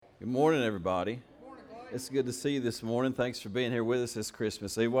Good morning, everybody. It's good to see you this morning. Thanks for being here with us this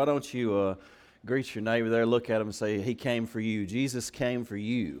Christmas Eve. Why don't you greet your neighbor there, look at him and say, He came for you. Jesus came for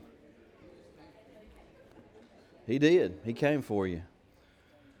you. He did. He came for you.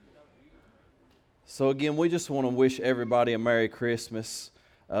 So again, we just want to wish everybody a Merry Christmas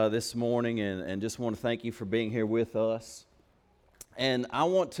this morning and just want to thank you for being here with us. And I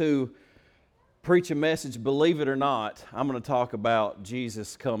want to preach a message, believe it or not, I'm going to talk about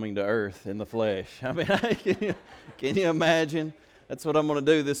Jesus coming to earth in the flesh. I mean, can you imagine? That's what I'm going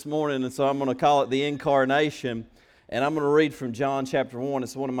to do this morning, and so I'm going to call it the Incarnation, and I'm going to read from John chapter 1.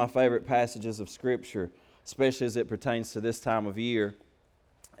 It's one of my favorite passages of Scripture, especially as it pertains to this time of year.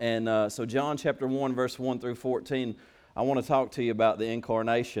 And so John chapter 1, verse 1 through 14, I want to talk to you about the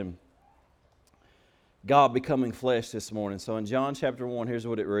Incarnation, God becoming flesh this morning. So in John chapter 1, here's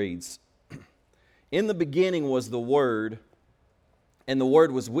what it reads. In the beginning was the Word, and the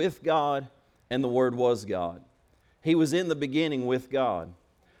Word was with God, and the Word was God. He was in the beginning with God.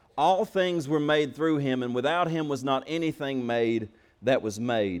 All things were made through Him, and without Him was not anything made that was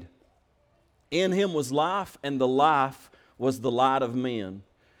made. In Him was life, and the life was the light of men.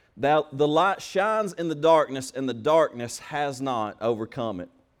 The light shines in the darkness, and the darkness has not overcome it.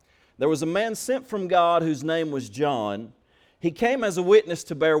 There was a man sent from God whose name was John. He came as a witness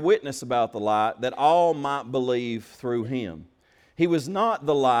to bear witness about the light, that all might believe through him. He was not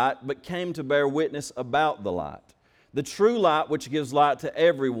the light, but came to bear witness about the light. The true light, which gives light to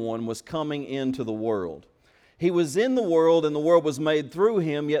everyone, was coming into the world. He was in the world, and the world was made through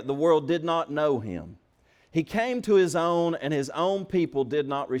him, yet the world did not know him. He came to his own, and his own people did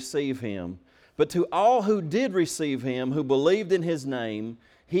not receive him. But to all who did receive him, who believed in his name,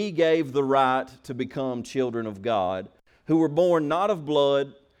 he gave the right to become children of God, who were born not of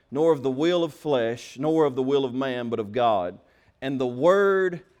blood, nor of the will of flesh, nor of the will of man, but of God. And the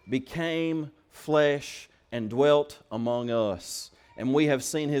Word became flesh and dwelt among us. And we have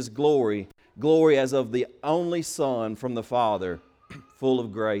seen His glory, glory as of the only Son from the Father, full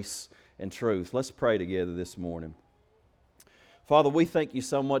of grace and truth. Let's pray together this morning. Father, we thank You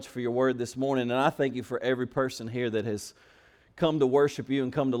so much for Your Word this morning, and I thank You for every person here that has come to worship You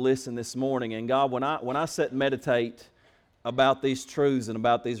and come to listen this morning. And God, when I sit and meditate about these truths and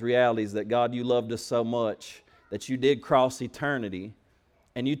about these realities, that God, You loved us so much that You did cross eternity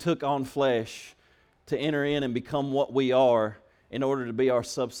and You took on flesh to enter in and become what we are in order to be our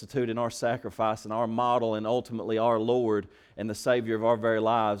substitute and our sacrifice and our model and ultimately our Lord and the Savior of our very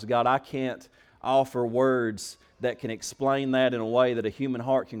lives. God, I can't offer words that can explain that in a way that a human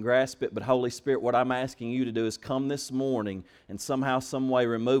heart can grasp it. But Holy Spirit, what I'm asking You to do is come this morning and somehow, some way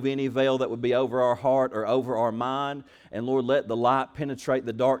remove any veil that would be over our heart or over our mind. And Lord, let the light penetrate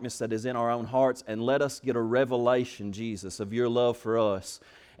the darkness that is in our own hearts, and let us get a revelation, Jesus, of Your love for us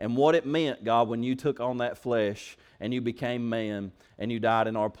and what it meant, God, when You took on that flesh and You became man and You died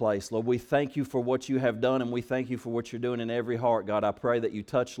in our place. Lord, we thank You for what You have done, and we thank You for what You're doing in every heart. God, I pray that You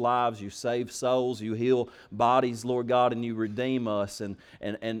touch lives, You save souls, You heal bodies, Lord God, and You redeem us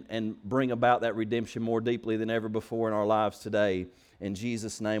and bring about that redemption more deeply than ever before in our lives today. In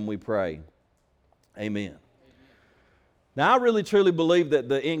Jesus' name we pray. Amen. Now, I really truly believe that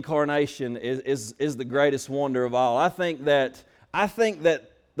the Incarnation is the greatest wonder of all. I think that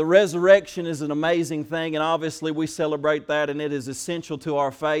the resurrection is an amazing thing, and obviously we celebrate that, and it is essential to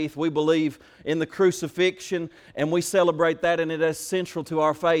our faith. We believe in the crucifixion, and we celebrate that, and it is central to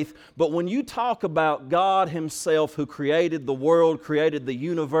our faith. But when you talk about God Himself, who created the world, created the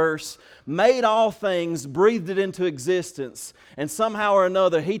universe, made all things, breathed it into existence, and somehow or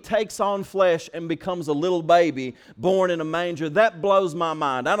another He takes on flesh and becomes a little baby born in a manger, that blows my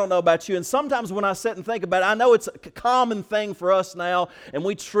mind. I don't know about you, and sometimes when I sit and think about it, I know it's a common thing for us now, and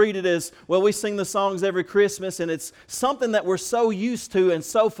we treat it as, well, we sing the songs every Christmas, and it's something that we're so used to and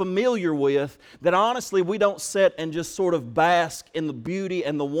so familiar with that honestly we don't sit and just sort of bask in the beauty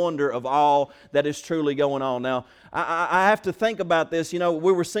and the wonder of all that is truly going on. Now, I have to think about this. You know,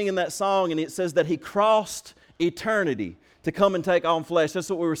 we were singing that song, and it says that He crossed eternity to come and take on flesh. That's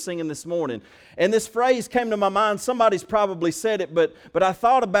what we were singing this morning. And this phrase came to my mind. Somebody's probably said it, but I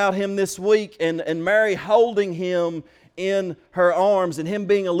thought about Him this week and Mary holding Him in her arms and Him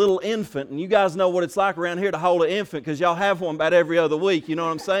being a little infant. And you guys know what it's like around here to hold an infant, because y'all have one about every other week. You know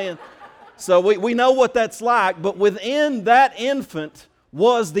what I'm saying? So we know what that's like. But within that infant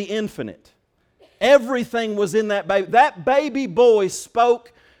was the infinite. Everything was in that baby. That baby boy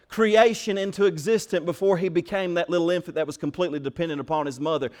spoke creation into existence before he became that little infant that was completely dependent upon his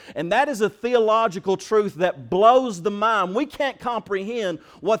mother. And that is a theological truth that blows the mind. We can't comprehend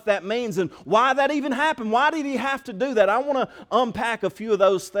what that means and why that even happened. Why did he have to do that? I want to unpack a few of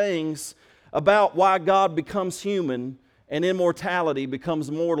those things about why God becomes human and immortality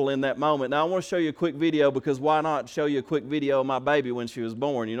becomes mortal in that moment. Now, I want to show you a quick video, because why not show you a quick video of my baby when she was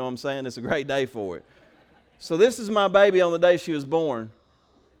born? You know what I'm saying? It's a great day for it. So this is my baby on the day she was born.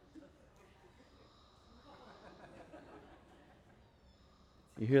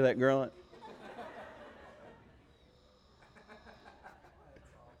 You hear that grunt?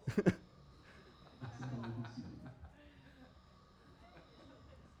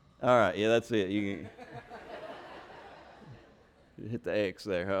 All right, yeah, that's it. You hit the X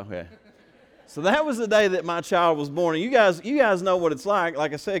there. Okay. So that was the day that my child was born. And you guys know what it's like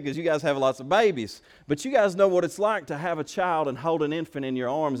I said, because you guys have lots of babies. But you guys know what it's like to have a child and hold an infant in your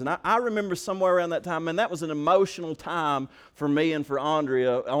arms. And I remember somewhere around that time, man, that was an emotional time for me and for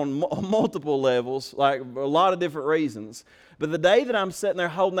Andrea on multiple levels, like a lot of different reasons. But the day that I'm sitting there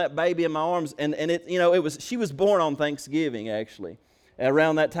holding that baby in my arms, and she was born on Thanksgiving, actually.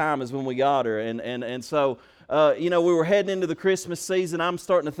 Around that time is when we got her. And so we were heading into the Christmas season. I'm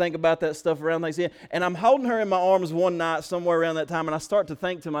starting to think about that stuff around Thanksgiving. And I'm holding her in my arms one night somewhere around that time, and I start to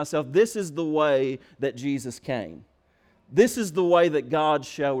think to myself, this is the way that Jesus came. This is the way that God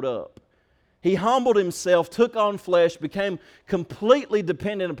showed up. He humbled himself, took on flesh, became completely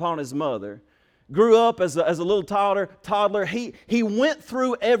dependent upon his mother, grew up as a little toddler. He went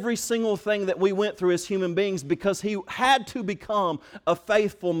through every single thing that we went through as human beings because he had to become a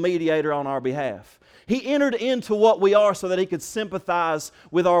faithful mediator on our behalf. He entered into what we are so that he could sympathize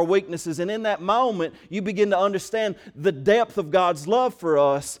with our weaknesses. And in that moment, you begin to understand the depth of God's love for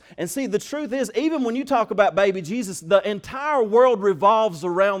us. And see, the truth is, even when you talk about baby Jesus, the entire world revolves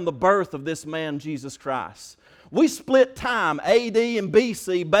around the birth of this man, Jesus Christ. We split time, AD and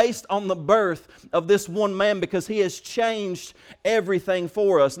BC, based on the birth of this one man, because he has changed everything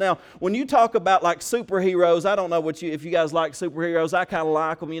for us. Now, when you talk about like superheroes, I don't know if you guys like superheroes. I kind of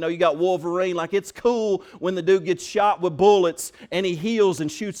like them. You know, you got Wolverine. Like, it's cool when the dude gets shot with bullets and he heals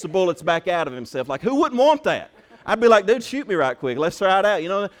and shoots the bullets back out of himself. Like, who wouldn't want that? I'd be like, dude, shoot me right quick. Let's try it out. You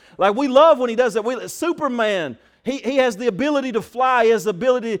know, like, we love when he does that. Superman. He has the ability to fly. He has the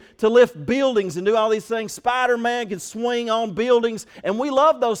ability to lift buildings and do all these things. Spider-Man can swing on buildings, and we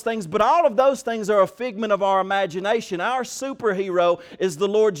love those things, but all of those things are a figment of our imagination. Our superhero is the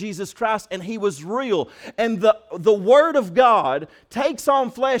Lord Jesus Christ, and he was real. And the Word of God takes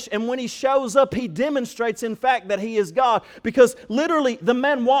on flesh, and when he shows up, he demonstrates, in fact, that he is God, because literally the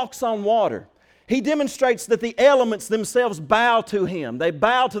man walks on water. He demonstrates that the elements themselves bow to him. They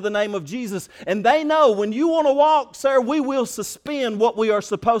bow to the name of Jesus. And they know, when you want to walk, sir, we will suspend what we are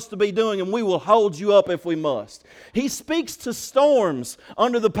supposed to be doing, and we will hold you up if we must. He speaks to storms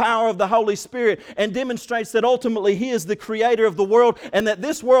under the power of the Holy Spirit and demonstrates that ultimately he is the creator of the world, and that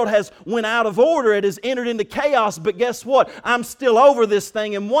this world has went out of order. It has entered into chaos. But guess what? I'm still over this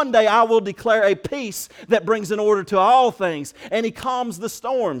thing, and one day I will declare a peace that brings an order to all things. And he calms the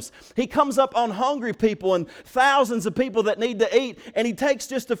storms. He comes up on hungry people and thousands of people that need to eat, and he takes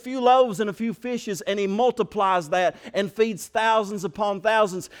just a few loaves and a few fishes and he multiplies that and feeds thousands upon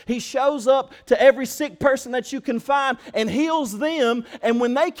thousands. He shows up to every sick person that you can find and heals them, and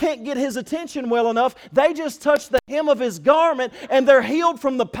when they can't get his attention well enough, they just touch the hem of his garment and they're healed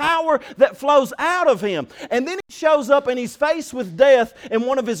from the power that flows out of him. And then he shows up and he's faced with death and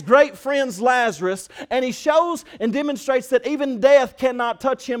one of his great friends, Lazarus, and he shows and demonstrates that even death cannot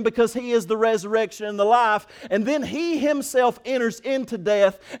touch him because he is the resurrection and the life. And then he himself enters into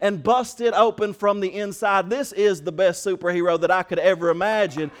death and busts it open from the inside. This is the best superhero that I could ever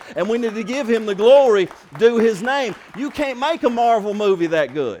imagine, and we need to give him the glory due his name. You can't make a Marvel movie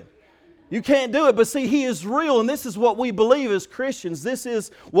that good. You can't do it, but see, he is real, and this is what we believe as Christians. This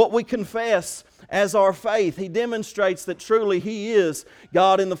is what we confess as our faith. He demonstrates that truly he is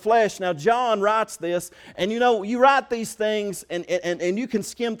God in the flesh. Now, John writes this, and you know, you write these things, and you can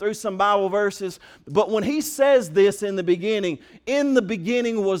skim through some Bible verses, but when he says this in the beginning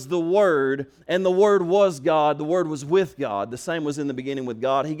was the Word, and the Word was God, the Word was with God, the same was in the beginning with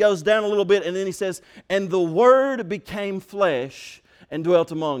God. He goes down a little bit, and then he says, and the Word became flesh and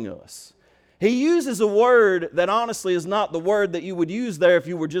dwelt among us. He uses a word that honestly is not the word that you would use there if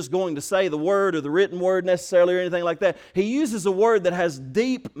you were just going to say the word or the written word necessarily or anything like that. He uses a word that has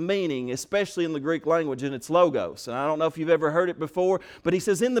deep meaning, especially in the Greek language, and it's logos. And I don't know if you've ever heard it before, but he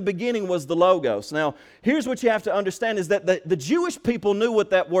says, in the beginning was the logos. Now, here's what you have to understand is that the Jewish people knew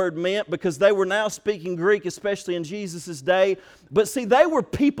what that word meant because they were now speaking Greek, especially in Jesus' day. But see, they were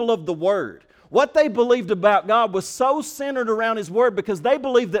people of the Word. What they believed about God was so centered around His Word because they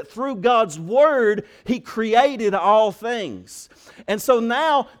believed that through God's Word, He created all things. And so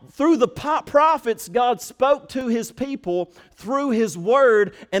now, through the prophets, God spoke to His people through His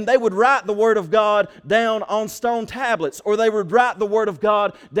Word, and they would write the Word of God down on stone tablets, or they would write the Word of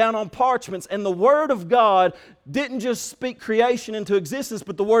God down on parchments. And the Word of God didn't just speak creation into existence,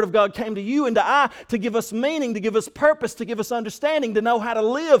 but the Word of God came to you and to I to give us meaning, to give us purpose, to give us understanding, to know how to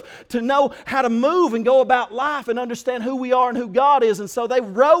live, to know how to move and go about life and understand who we are and who God is. And so they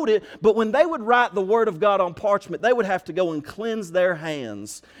wrote it, but when they would write the Word of God on parchment, they would have to go and cleanse their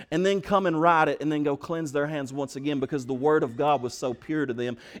hands and then come and write it and then go cleanse their hands once again because the Word of God was so pure to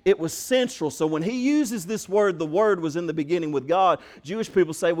them. It was central. So when he uses this word, the Word was in the beginning with God, Jewish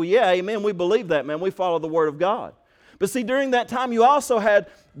people say, well, yeah, amen, we believe that, man. We follow the Word of God. But see, during that time, you also had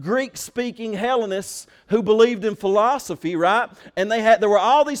Greek-speaking Hellenists who believed in philosophy, right? And there were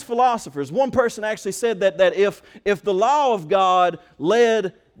all these philosophers. One person actually said that if the law of God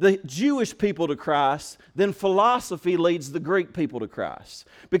led the Jewish people to Christ, then philosophy leads the Greek people to Christ.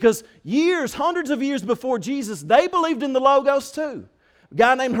 Because hundreds of years before Jesus, they believed in the Logos too. A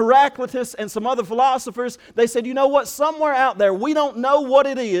guy named Heraclitus and some other philosophers, they said, you know what, somewhere out there, we don't know what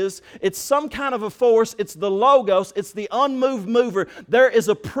it is. It's some kind of a force. It's the Logos. It's the unmoved mover. There is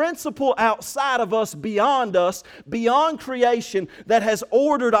a principle outside of us, beyond creation, that has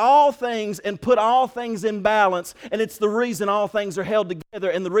ordered all things and put all things in balance. And it's the reason all things are held together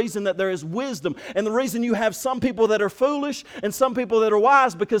and the reason that there is wisdom and the reason you have some people that are foolish and some people that are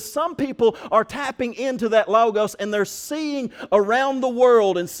wise, because some people are tapping into that Logos and they're seeing around the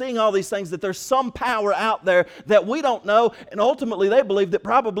world and seeing all these things that there's some power out there that we don't know, and ultimately they believe that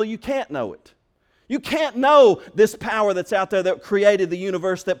probably you can't know it. You can't know this power that's out there that created the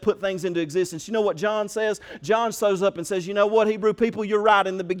universe, that put things into existence. You know what John says? John shows up and says, you know what, Hebrew people, you're right.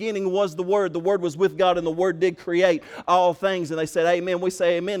 In the beginning was the Word. The Word was with God, and the Word did create all things. And they said, amen. We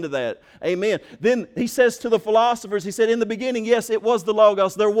say amen to that. Amen. Then he says to the philosophers, he said, in the beginning, yes, it was the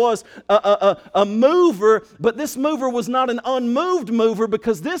Logos. There was a mover, but this mover was not an unmoved mover,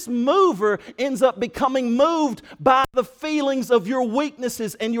 because this mover ends up becoming moved by the feelings of your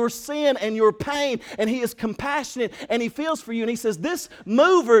weaknesses and your sin and your pain. And he is compassionate and he feels for you. And he says this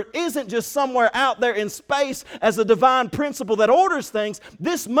mover isn't just somewhere out there in space as a divine principle that orders things.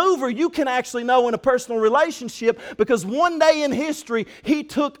 This mover you can actually know in a personal relationship, because one day in history he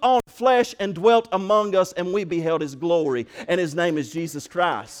took on flesh and dwelt among us, and we beheld his glory, and his name is Jesus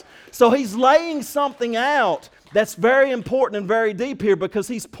Christ. So he's laying something out that's very important and very deep here, because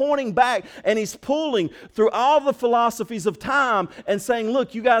he's pointing back and he's pulling through all the philosophies of time and saying,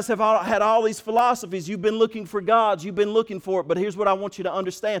 look, you guys have had all these philosophies. You've been looking for gods. You've been looking for it. But here's what I want you to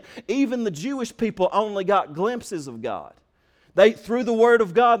understand. Even the Jewish people only got glimpses of God. Through the Word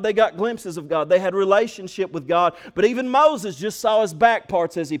of God, they got glimpses of God. They had relationship with God. But even Moses just saw his back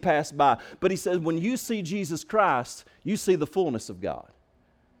parts as he passed by. But he said, when you see Jesus Christ, you see the fullness of God.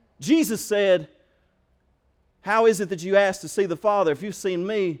 Jesus said, how is it that you ask to see the Father? If you've seen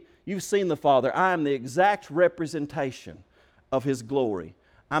me, you've seen the Father. I am the exact representation of His glory.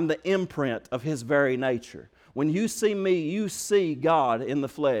 I'm the imprint of His very nature. When you see me, you see God in the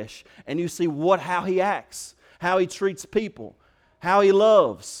flesh, and you see how He acts, how He treats people, how He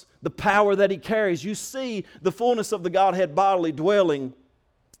loves, the power that He carries. You see the fullness of the Godhead bodily dwelling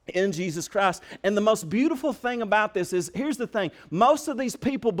in Jesus Christ. And the most beautiful thing about this is, here's the thing, most of these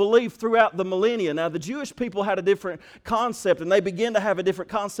people believed throughout the millennia. Now the Jewish people had a different concept, and they began to have a different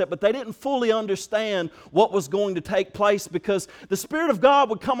concept, but they didn't fully understand what was going to take place, because the Spirit of God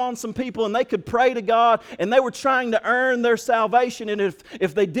would come on some people and they could pray to God, and they were trying to earn their salvation, and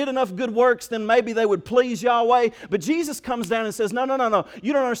if they did enough good works, then maybe they would please Yahweh. But Jesus comes down and says, no,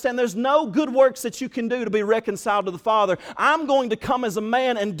 you don't understand. There's no good works that you can do to be reconciled to the Father. I'm going to come as a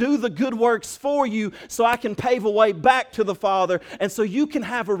man and do the good works for you so I can pave a way back to the Father, and so you can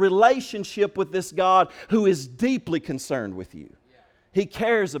have a relationship with this God who is deeply concerned with you. He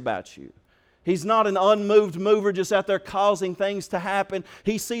cares about you. He's not an unmoved mover just out there causing things to happen.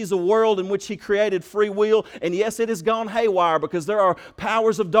 He sees a world in which He created free will. And yes, it has gone haywire because there are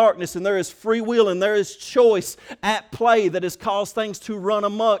powers of darkness and there is free will and there is choice at play that has caused things to run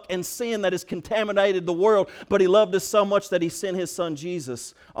amok and sin that has contaminated the world. But He loved us so much that He sent His Son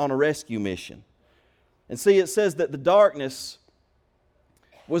Jesus on a rescue mission. And see, it says that the darkness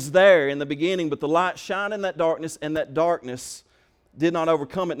was there in the beginning, but the light shined in that darkness, and that darkness did not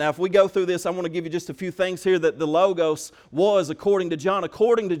overcome it. Now, if we go through this, I want to give you just a few things here that the Logos was according to John.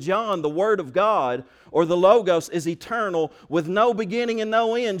 According to John, the Word of God, or the Logos, is eternal with no beginning and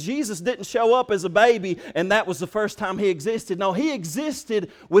no end. Jesus didn't show up as a baby and that was the first time He existed. No, He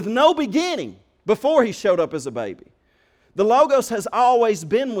existed with no beginning before He showed up as a baby. The Logos has always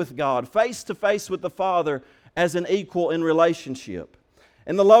been with God, face to face with the Father as an equal in relationship.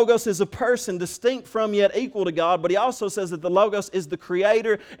 And the Logos is a person distinct from yet equal to God, but he also says that the Logos is the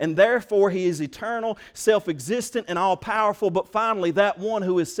Creator, and therefore He is eternal, self-existent, and all-powerful. But finally, that one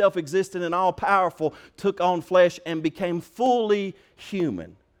who is self-existent and all-powerful took on flesh and became fully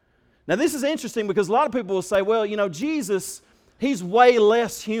human. Now this is interesting because a lot of people will say, well, you know, Jesus, He's way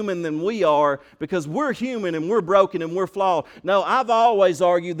less human than we are because we're human and we're broken and we're flawed. No, I've always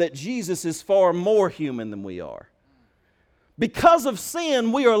argued that Jesus is far more human than we are. Because of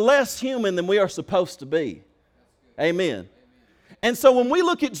sin, we are less human than we are supposed to be. Amen. And so when we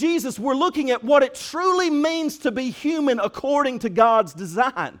look at Jesus, we're looking at what it truly means to be human according to God's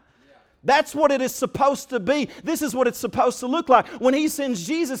design. That's what it is supposed to be. This is what it's supposed to look like. When He sends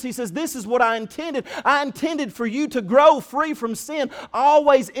Jesus, He says, this is what I intended. I intended for you to grow free from sin,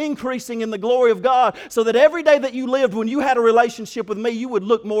 always increasing in the glory of God, so that every day that you lived, when you had a relationship with me, you would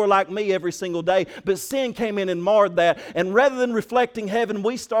look more like me every single day. But sin came in and marred that. And rather than reflecting heaven,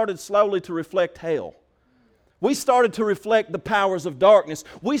 we started slowly to reflect hell. We started to reflect the powers of darkness.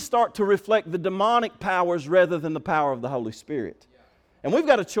 We start to reflect the demonic powers rather than the power of the Holy Spirit. And we've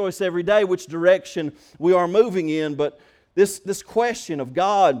got a choice every day which direction we are moving in, but this question of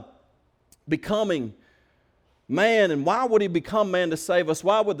God becoming man, and why would He become man to save us?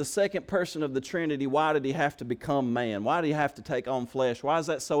 Why would the second person of the Trinity, why did He have to become man? Why did He have to take on flesh? Why is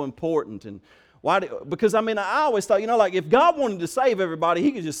that so important? And because I always thought, like if God wanted to save everybody,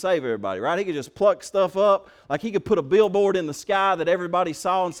 He could just save everybody, right? He could just pluck stuff up. Like He could put a billboard in the sky that everybody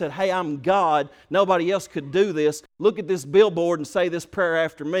saw and said, hey, I'm God. Nobody else could do this. Look at this billboard and say this prayer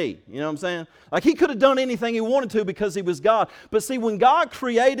after me. You know what I'm saying? Like He could have done anything He wanted to because He was God. But see, when God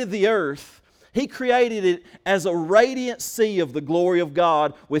created the earth, He created it as a radiant sea of the glory of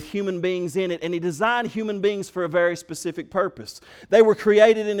God with human beings in it. And He designed human beings for a very specific purpose. They were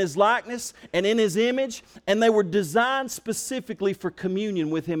created in His likeness and in His image. And they were designed specifically for communion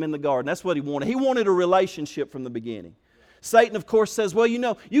with Him in the garden. That's what He wanted. He wanted a relationship from the beginning. Satan, of course, says, well,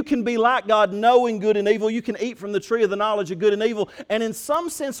 you can be like God knowing good and evil. You can eat from the tree of the knowledge of good and evil. And in some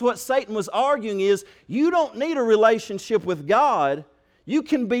sense, what Satan was arguing is, you don't need a relationship with God. You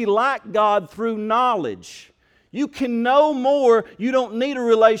can be like God through knowledge. You can know more. You don't need a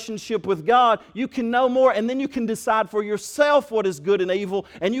relationship with God. You can know more, and then you can decide for yourself what is good and evil,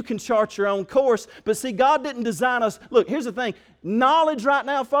 and you can chart your own course. But see, God didn't design us. Look, here's the thing. Knowledge right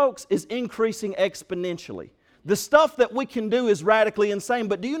now, folks, is increasing exponentially. The stuff that we can do is radically insane.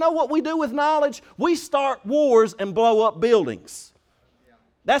 But do you know what we do with knowledge? We start wars and blow up buildings.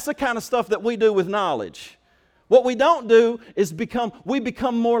 That's the kind of stuff that we do with knowledge. What we don't do is we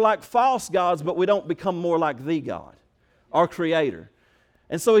become more like false gods, but we don't become more like the God, our Creator.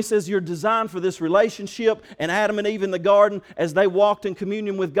 And so He says you're designed for this relationship. And Adam and Eve in the garden, as they walked in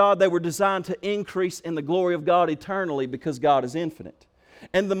communion with God, they were designed to increase in the glory of God eternally because God is infinite.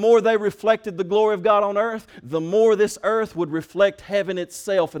 And the more they reflected the glory of God on earth, the more this earth would reflect heaven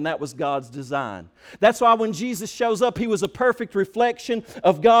itself, and that was God's design. That's why when Jesus shows up, He was a perfect reflection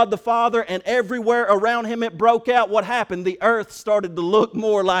of God the Father, and everywhere around Him it broke out. What happened? The earth started to look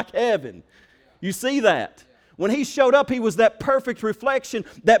more like heaven. You see that? When He showed up, He was that perfect reflection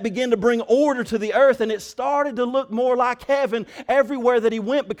that began to bring order to the earth, and it started to look more like heaven everywhere that He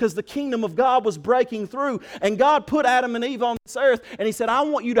went because the kingdom of God was breaking through. And God put Adam and Eve on this earth, and He said, I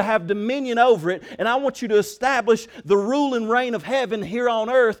want you to have dominion over it, and I want you to establish the rule and reign of heaven here on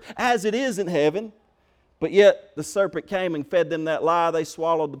earth as it is in heaven. But yet the serpent came and fed them that lie. They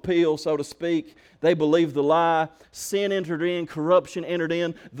swallowed the pill, so to speak. They believed the lie. Sin entered in, corruption entered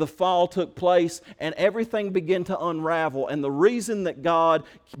in, the fall took place, and everything began to unravel. And the reason that God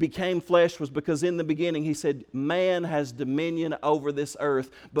became flesh was because in the beginning He said, man has dominion over this earth,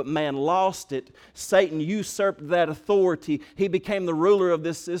 but man lost it. Satan usurped that authority. He became the ruler of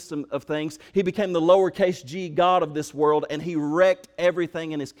this system of things. He became the lowercase g God of this world, and he wrecked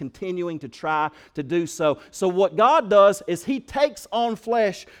everything and is continuing to try to do so. So what God does is He takes on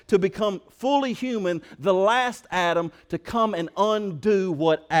flesh to become fully human, the last Adam, to come and undo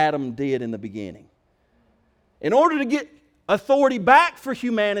what Adam did in the beginning. In order to get authority back for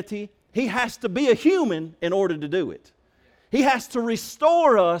humanity, He has to be a human in order to do it. He has to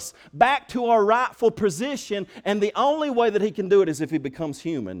restore us back to our rightful position, and the only way that He can do it is if He becomes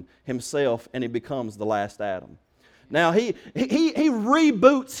human Himself and He becomes the last Adam. Now, he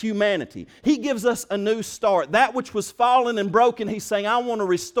reboots humanity. He gives us a new start. That which was fallen and broken, He's saying, I want to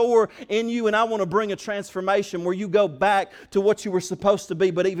restore in you, and I want to bring a transformation where you go back to what you were supposed to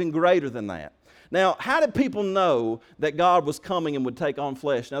be, but even greater than that. Now, how did people know that God was coming and would take on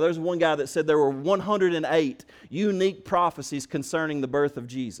flesh? Now, there's one guy that said there were 108 unique prophecies concerning the birth of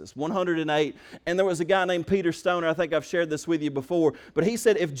Jesus. 108. And there was a guy named Peter Stoner. I think I've shared this with you before. But he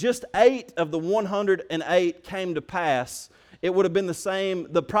said if just 8 of the 108 came to pass, it would have been the same.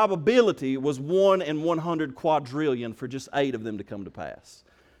 The probability was 1 in 100 quadrillion for just 8 of them to come to pass.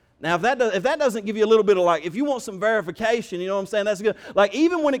 Now, if that doesn't give you a little bit of if you want some verification, you know what I'm saying, that's good.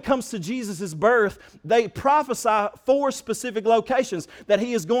 Even when it comes to Jesus' birth, they prophesy 4 specific locations that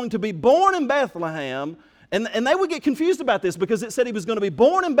He is going to be born in Bethlehem. And they would get confused about this because it said He was going to be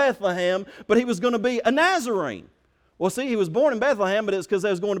born in Bethlehem, but He was going to be a Nazarene. Well, see, He was born in Bethlehem, but it's because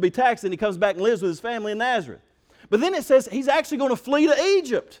they was going to be taxed, and He comes back and lives with His family in Nazareth. But then it says He's actually going to flee to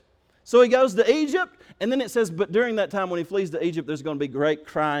Egypt. So He goes to Egypt. And then it says, but during that time when He flees to Egypt, there's going to be great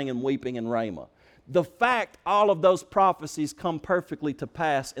crying and weeping in Ramah. The fact all of those prophecies come perfectly to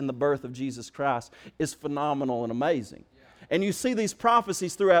pass in the birth of Jesus Christ is phenomenal and amazing. And you see these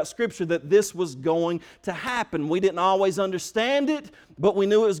prophecies throughout Scripture that this was going to happen. We didn't always understand it, but we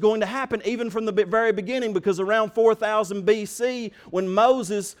knew it was going to happen even from the very beginning, because around 4000 BC, when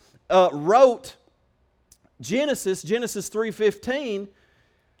Moses wrote Genesis 3:15,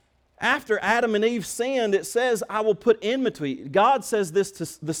 after Adam and Eve sinned, it says, I will put enmity. God says this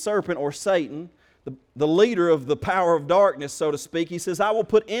to the serpent, or Satan, the leader of the power of darkness, so to speak. He says, I will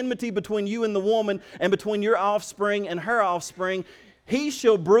put enmity between you and the woman, and between your offspring and her offspring. He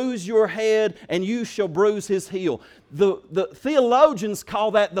shall bruise your head, and you shall bruise his heel. The theologians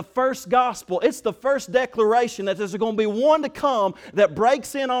call that the first gospel. It's the first declaration that there's going to be one to come that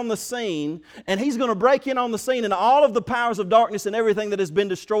breaks in on the scene, and He's going to break in on the scene, and all of the powers of darkness and everything that has been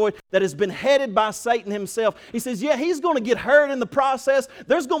destroyed, that has been headed by Satan himself. He says, yeah, he's going to get hurt in the process.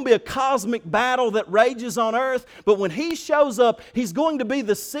 There's going to be a cosmic battle that rages on earth, but when He shows up, He's going to be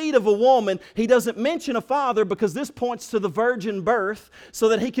the seed of a woman. He doesn't mention a father because this points to the virgin birth so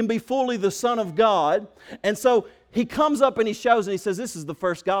that He can be fully the Son of God. And so He comes up and He shows, and He says, this is the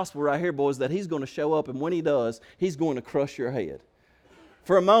first gospel right here, boys, that He's going to show up, and when He does, He's going to crush your head.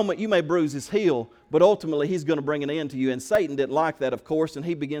 For a moment, you may bruise his heel, but ultimately He's going to bring an end to you. And Satan didn't like that, of course, and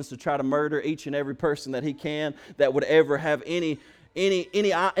he begins to try to murder each and every person that he can that would ever have any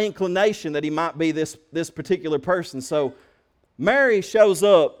inclination that he might be this particular person. So Mary shows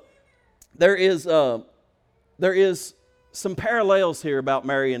up. There is some parallels here about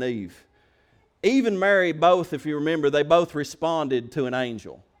Mary and Eve. Eve and Mary both, if you remember, they both responded to an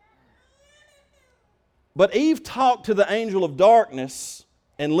angel. But Eve talked to the angel of darkness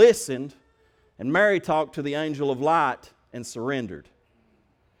and listened, and Mary talked to the angel of light and surrendered.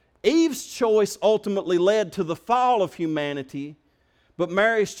 Eve's choice ultimately led to the fall of humanity, but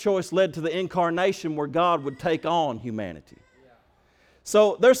Mary's choice led to the incarnation where God would take on humanity.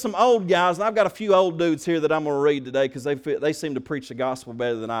 So there's some old guys, and I've got a few old dudes here that I'm going to read today because they seem to preach the gospel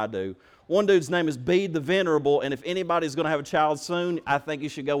better than I do. One dude's name is Bede the Venerable, and if anybody's going to have a child soon, I think you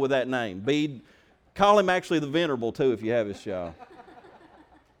should go with that name. Bede. Call him actually the Venerable too if you have his child.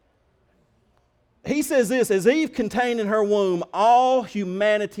 He says this, as Eve contained in her womb all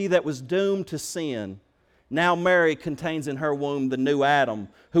humanity that was doomed to sin, now Mary contains in her womb the new Adam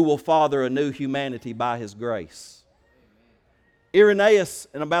who will father a new humanity by His grace. Irenaeus,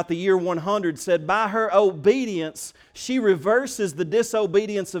 in about the year 100, said, by her obedience, she reverses the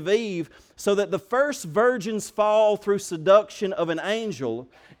disobedience of Eve so that the first virgin's fall through seduction of an angel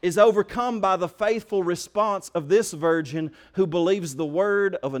is overcome by the faithful response of this virgin who believes the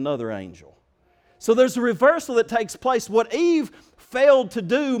word of another angel. So there's a reversal that takes place. What Eve failed to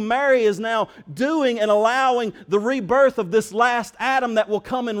do, Mary is now doing and allowing the rebirth of this last Adam that will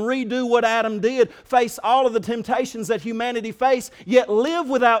come and redo what Adam did, face all of the temptations that humanity faced, yet live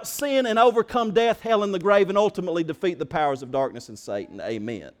without sin and overcome death, hell, and the grave, and ultimately defeat the powers of darkness and Satan.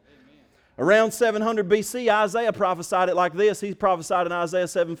 Amen. Around 700 BC, Isaiah prophesied it like this. He prophesied in Isaiah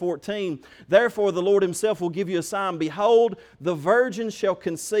 7:14, "Therefore the Lord himself will give you a sign. Behold, the virgin shall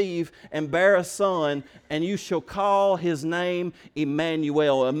conceive and bear a son, and you shall call his name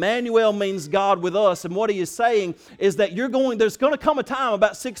Emmanuel." Emmanuel means God with us. And what he is saying is that there's going to come a time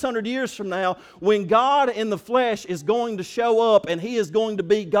about 600 years from now when God in the flesh is going to show up and he is going to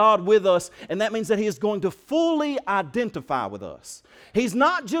be God with us. And that means that he is going to fully identify with us. He's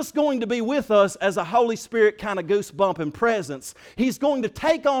not just going to be with us as a Holy Spirit kind of goosebumping presence. He's going to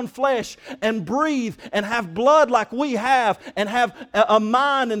take on flesh and breathe and have blood like we have and have a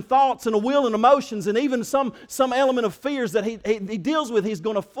mind and thoughts and a will and emotions and even some element of fears that he deals with. He's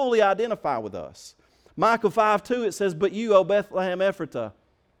going to fully identify with us. Micah 5:2, it says, "But you, O Bethlehem Ephratah,"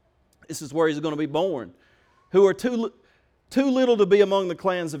 this is where he's going to be born, "who are too little to be among the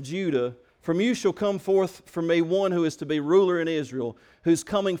clans of Judah, from you shall come forth from me one who is to be ruler in Israel, whose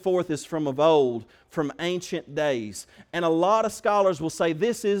coming forth is from of old, from ancient days." And a lot of scholars will say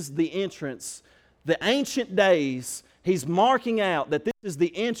this is the entrance. The ancient days, he's marking out that this is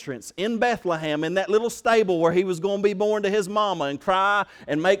the entrance in Bethlehem, in that little stable where he was going to be born to his mama and cry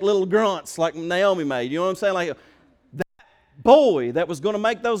and make little grunts like Naomi made. You know what I'm saying? Like, boy that was going to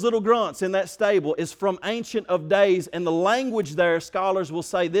make those little grunts in that stable is from ancient of days. And the language there, scholars will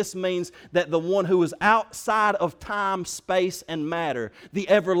say this means that the one who is outside of time, space, and matter, the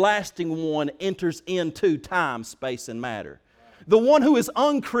everlasting one, enters into time, space, and matter. The one who is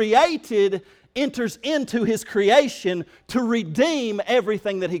uncreated enters into his creation to redeem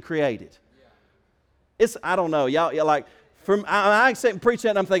everything that he created. I don't know, y'all like, I sit and preach that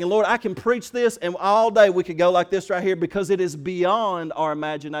and I'm thinking, Lord, I can preach this and all day we could go like this right here because it is beyond our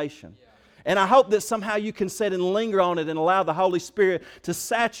imagination. Yeah. And I hope that somehow you can sit and linger on it and allow the Holy Spirit to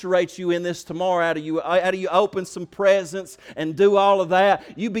saturate you in this tomorrow. Out of you open some presents and do all of that,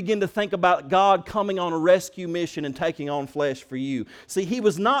 you begin to think about God coming on a rescue mission and taking on flesh for you. See, he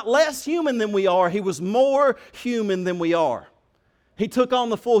was not less human than we are. He was more human than we are. He took on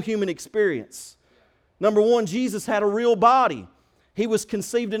the full human experience. Number one, Jesus had a real body. He was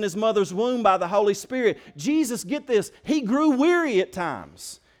conceived in his mother's womb by the Holy Spirit. Jesus, get this, he grew weary at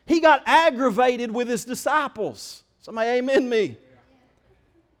times. He got aggravated with his disciples. Somebody amen me.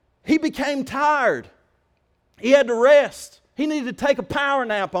 He became tired. He had to rest. He needed to take a power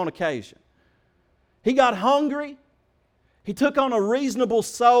nap on occasion. He got hungry. He took on a reasonable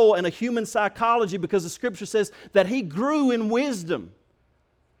soul and a human psychology because the Scripture says that he grew in wisdom.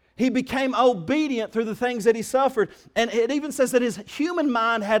 He became obedient through the things that he suffered. And it even says that his human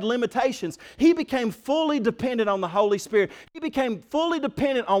mind had limitations. He became fully dependent on the Holy Spirit. He became fully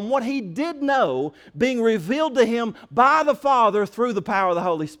dependent on what he did know being revealed to him by the Father through the power of the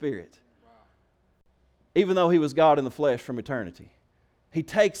Holy Spirit. Wow. Even though he was God in the flesh from eternity. He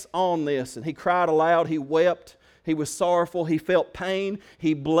takes on this and he cried aloud, he wept. He was sorrowful. He felt pain.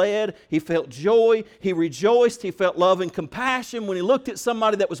 He bled. He felt joy. He rejoiced. He felt love and compassion. When he looked at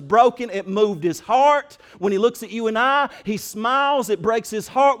somebody that was broken, it moved his heart. When he looks at you and I, he smiles. It breaks his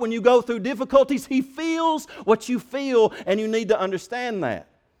heart. When you go through difficulties, he feels what you feel, and you need to understand that.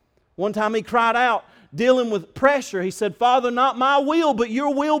 One time he cried out, dealing with pressure. He said, "Father, not my will, but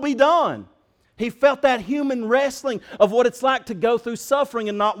your will be done." He felt that human wrestling of what it's like to go through suffering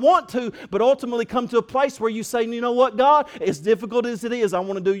and not want to, but ultimately come to a place where you say, "You know what, God? As difficult as it is, I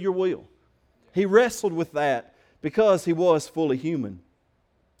want to do your will." He wrestled with that because he was fully human.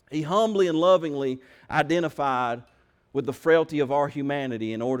 He humbly and lovingly identified with the frailty of our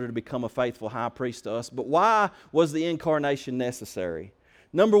humanity in order to become a faithful high priest to us. But why was the incarnation necessary?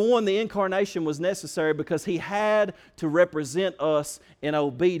 Number one, the incarnation was necessary because he had to represent us in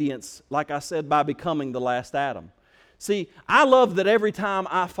obedience, like I said, by becoming the last Adam. See, I love that every time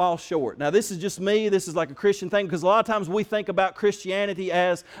I fall short. Now, this is just me. This is like a Christian thing because a lot of times we think about Christianity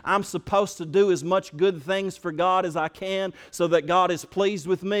as I'm supposed to do as much good things for God as I can so that God is pleased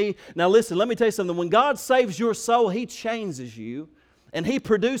with me. Now, listen, let me tell you something. When God saves your soul, He changes you. And He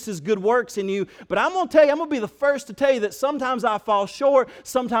produces good works in you. But I'm going to tell you, I'm going to be the first to tell you that sometimes I fall short.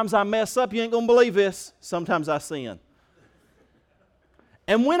 Sometimes I mess up. You ain't going to believe this. Sometimes I sin.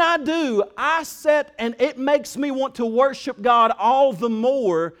 And when I do, I sit and it makes me want to worship God all the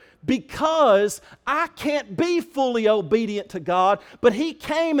more, because I can't be fully obedient to God, but He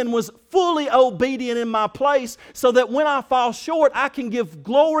came and was fully obedient in my place, so that when I fall short, I can give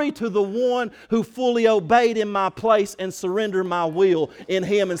glory to the one who fully obeyed in my place and surrender my will in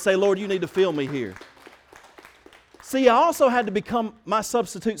Him and say, Lord, you need to fill me here. See, I also had to become my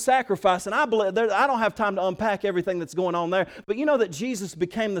substitute sacrifice, and I believe I don't have time to unpack everything that's going on there, but you know that Jesus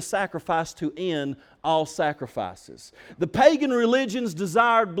became the sacrifice to end all sacrifices. The pagan religions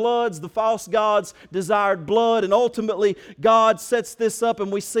desired bloods, the false gods desired blood, and ultimately God sets this up,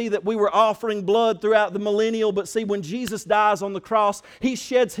 and we see that we were offering blood throughout the millennial, but see, when Jesus dies on the cross, He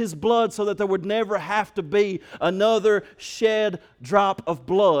sheds His blood so that there would never have to be another shed drop of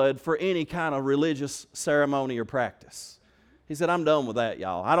blood for any kind of religious ceremony or practice. He said, I'm done with that,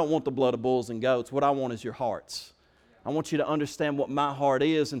 y'all. I don't want the blood of bulls and goats. What I want is your hearts. I want you to understand what my heart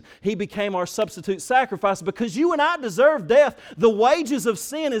is. And He became our substitute sacrifice because you and I deserve death. The wages of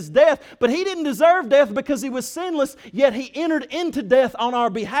sin is death. But He didn't deserve death because He was sinless, yet He entered into death on our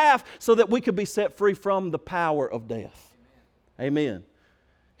behalf so that we could be set free from the power of death. Amen.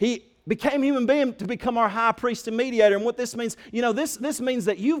 He became human being to become our high priest and mediator. And what this means, you know, this means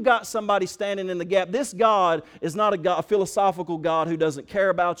that you've got somebody standing in the gap. This God is not a philosophical God who doesn't care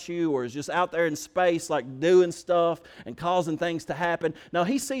about you or is just out there in space like doing stuff and causing things to happen. No,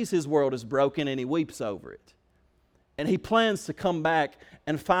 He sees His world as broken and He weeps over it. And He plans to come back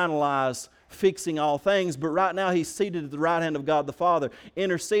and finalize fixing all things, but right now He's seated at the right hand of God the Father,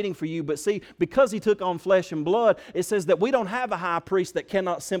 interceding for you. But see, because He took on flesh and blood, it says that we don't have a high priest that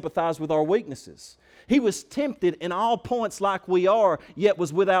cannot sympathize with our weaknesses. He was tempted in all points like we are, yet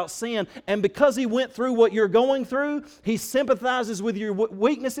was without sin. And because He went through what you're going through, He sympathizes with your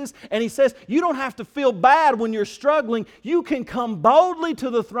weaknesses, and He says, you don't have to feel bad when you're struggling. You can come boldly to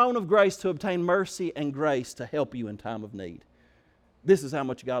the throne of grace to obtain mercy and grace to help you in time of need. This is how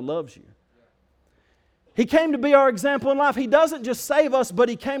much God loves you. He came to be our example in life. He doesn't just save us, but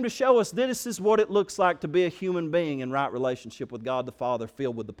He came to show us this is what it looks like to be a human being in right relationship with God the Father,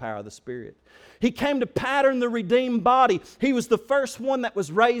 filled with the power of the Spirit. He came to pattern the redeemed body. He was the first one that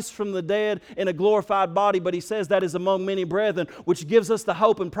was raised from the dead in a glorified body, but He says that is among many brethren, which gives us the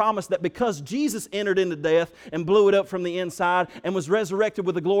hope and promise that because Jesus entered into death and blew it up from the inside and was resurrected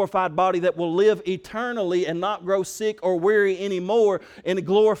with a glorified body that will live eternally and not grow sick or weary anymore in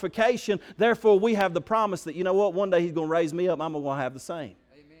glorification, therefore we have the promise that, you know what, one day He's going to raise me up, I'm going to have the same.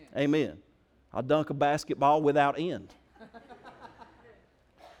 Amen. Amen. I'll dunk a basketball without end.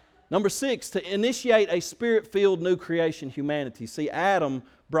 Number 6, to initiate a Spirit-filled new creation humanity. See, Adam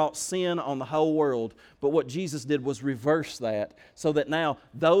brought sin on the whole world, but what Jesus did was reverse that so that now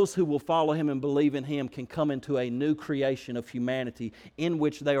those who will follow Him and believe in Him can come into a new creation of humanity in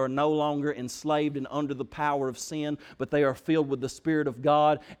which they are no longer enslaved and under the power of sin, but they are filled with the Spirit of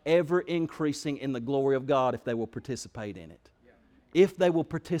God, ever increasing in the glory of God if they will participate in it. If they will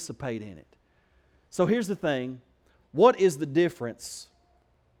participate in it. So here's the thing. What is the difference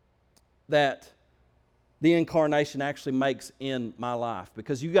that the incarnation actually makes in my life?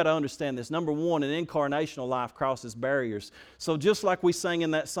 Because you've got to understand this. Number one, an incarnational life crosses barriers. So just like we sang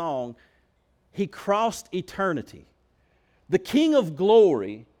in that song, He crossed eternity. The King of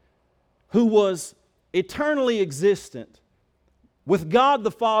glory, who was eternally existent with God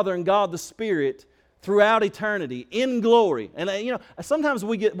the Father and God the Spirit throughout eternity in glory. And you know, sometimes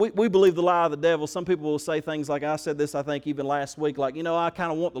we believe the lie of the devil. Some people will say things like, I said this I think even last week, like, you know, I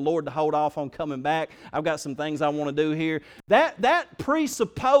kind of want the Lord to hold off on coming back. I've got some things I want to do here. That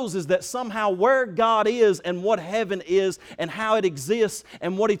presupposes that somehow where God is and what heaven is and how it exists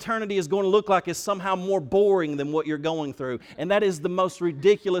and what eternity is going to look like is somehow more boring than what you're going through. And that is the most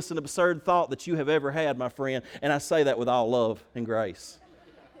ridiculous and absurd thought that you have ever had, my friend. And I say that with all love and grace.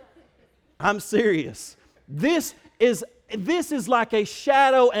 I'm serious. This is like a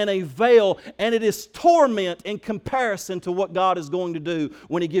shadow and a veil, and it is torment in comparison to what God is going to do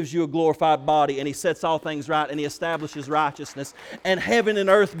when He gives you a glorified body and He sets all things right and He establishes righteousness and heaven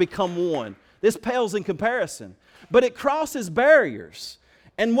and earth become one. This pales in comparison. But it crosses barriers.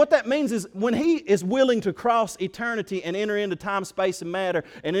 And what that means is when He is willing to cross eternity and enter into time, space, and matter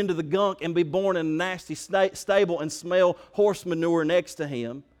and into the gunk and be born in a nasty stable and smell horse manure next to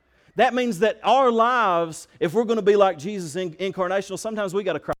Him, that means that our lives, if we're going to be like Jesus incarnational, sometimes we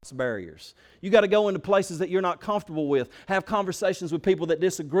got to cross barriers. You got to go into places that you're not comfortable with, have conversations with people that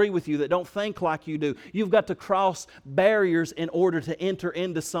disagree with you, that don't think like you do. You've got to cross barriers in order to enter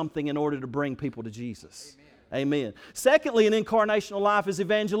into something in order to bring people to Jesus. Amen. Secondly, an incarnational life is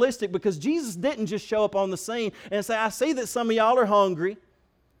evangelistic because Jesus didn't just show up on the scene and say, I see that some of y'all are hungry.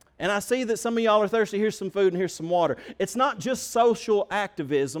 And I see that some of y'all are thirsty. Here's some food and here's some water. It's not just social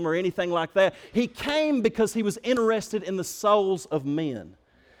activism or anything like that. He came because He was interested in the souls of men.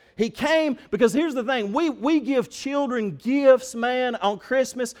 He came because here's the thing. We give children gifts, man, on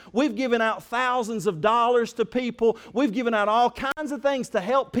Christmas. We've given out thousands of dollars to people. We've given out all kinds of things to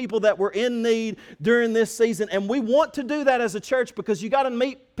help people that were in need during this season. And we want to do that as a church because you got to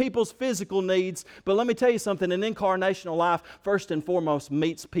meet people's physical needs. But let me tell you something. An incarnational life, first and foremost,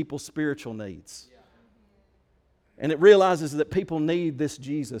 meets people's spiritual needs. And it realizes that people need this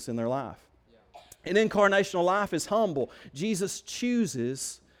Jesus in their life. An incarnational life is humble. Jesus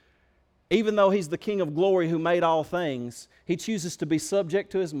chooses, even though He's the King of glory who made all things, He chooses to be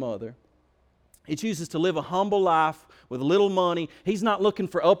subject to His mother. He chooses to live a humble life with little money. He's not looking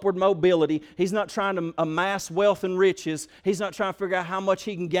for upward mobility. He's not trying to amass wealth and riches. He's not trying to figure out how much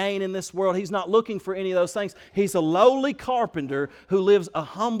he can gain in this world. He's not looking for any of those things. He's a lowly carpenter who lives a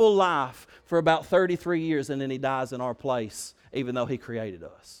humble life for about 33 years, and then He dies in our place, even though He created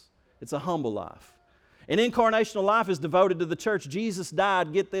us. It's a humble life. An incarnational life is devoted to the church. Jesus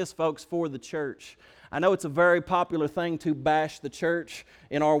died, get this folks, for the church. I know it's a very popular thing to bash the church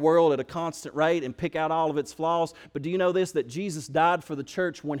in our world at a constant rate and pick out all of its flaws, but do you know this, that Jesus died for the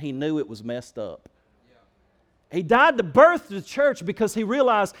church when He knew it was messed up? He died to birth the church because He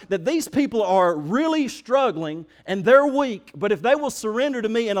realized that these people are really struggling and they're weak, but if they will surrender to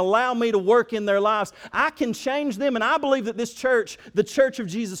me and allow me to work in their lives, I can change them. And I believe that this church, the Church of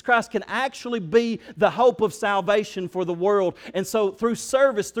Jesus Christ, can actually be the hope of salvation for the world. And so through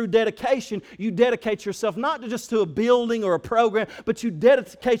service, through dedication, you dedicate yourself not just to a building or a program, but you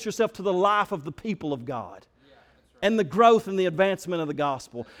dedicate yourself to the life of the people of God. And the growth and the advancement of the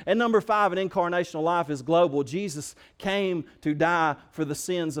gospel. And number 5, an incarnational life is global. Jesus came to die for the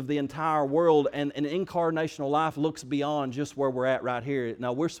sins of the entire world, and an incarnational life looks beyond just where we're at right here.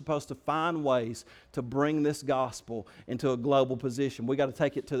 Now, we're supposed to find ways to bring this gospel into a global position. We got to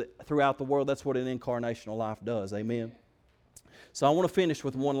take it throughout the world. That's what an incarnational life does. Amen. So I want to finish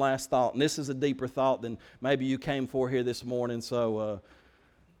with one last thought, and this is a deeper thought than maybe you came for here this morning, so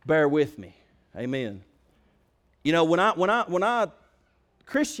bear with me. Amen. You know, when I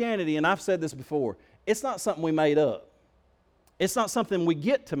Christianity, and I've said this before, it's not something we made up. It's not something we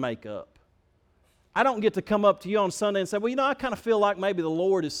get to make up. I don't get to come up to you on Sunday and say, well, you know, I kind of feel like maybe the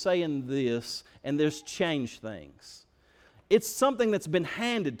Lord is saying this, and there's changed things. It's something that's been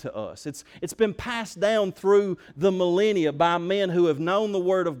handed to us. It's been passed down through the millennia by men who have known the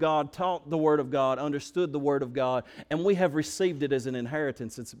Word of God, taught the Word of God, understood the Word of God, and we have received it as an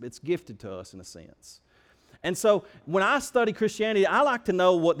inheritance. It's gifted to us in a sense. And so when I study Christianity, I like to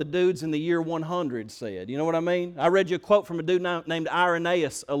know what the dudes in the year 100 said. You know what I mean? I read you a quote from a dude named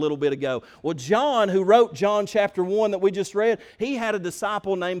Irenaeus a little bit ago. Well, John, who wrote John chapter 1 that we just read, he had a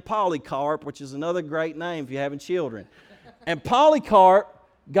disciple named Polycarp, which is another great name if you're having children. And Polycarp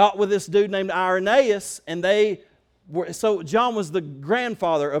got with this dude named Irenaeus, and so John was the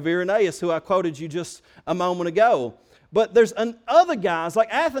grandfather of Irenaeus, who I quoted you just a moment ago. But there's other guys,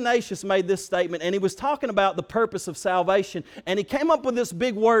 like Athanasius made this statement, and he was talking about the purpose of salvation, and he came up with this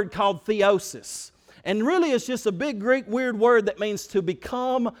big word called theosis. And really it's just a big Greek weird word that means to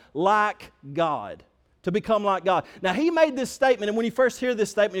become like God. To become like God. Now he made this statement, and when you first hear this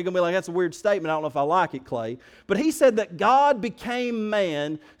statement, you're going to be like, that's a weird statement, I don't know if I like it, Clay. But he said that God became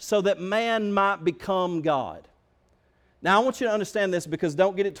man so that man might become God. Now I want you to understand this, because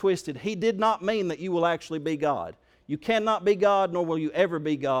don't get it twisted. He did not mean that you will actually be God. You cannot be God, nor will you ever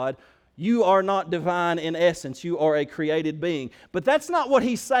be God. You are not divine in essence. You are a created being. But that's not what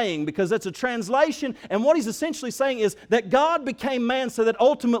he's saying, because that's a translation. And what he's essentially saying is that God became man so that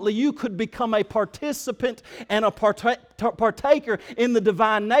ultimately you could become a participant and a partaker in the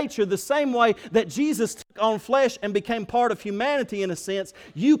divine nature. The same way that Jesus took on flesh and became part of humanity in a sense,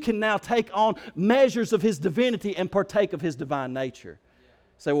 you can now take on measures of His divinity and partake of His divine nature.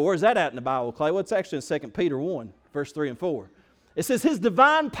 Say, well, where's that at in the Bible, Clay? Well, it's actually in 2 Peter 1, verse 3 and 4. It says, His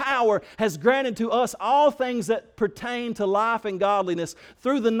divine power has granted to us all things that pertain to life and godliness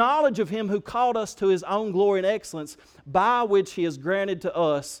through the knowledge of Him who called us to His own glory and excellence, by which He has granted to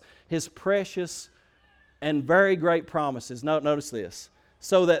us His precious and very great promises. Notice this.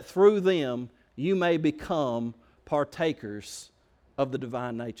 So that through them you may become partakers of the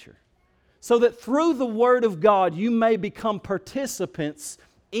divine nature. So that through the Word of God you may become participants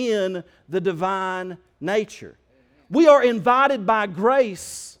in the divine nature. We are invited by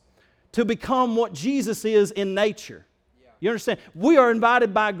grace to become what Jesus is in nature. You understand? We are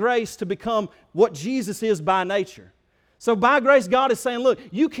invited by grace to become what Jesus is by nature. So by grace, God is saying, look,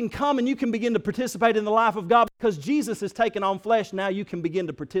 you can come and you can begin to participate in the life of God because Jesus has taken on flesh. Now you can begin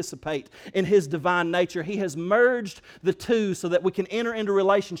to participate in His divine nature. He has merged the two so that we can enter into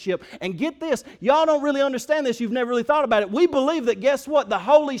relationship. And get this, y'all don't really understand this. You've never really thought about it. We believe that, guess what? The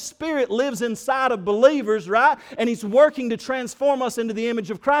Holy Spirit lives inside of believers, right? And He's working to transform us into the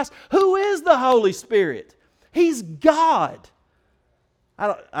image of Christ. Who is the Holy Spirit? He's God.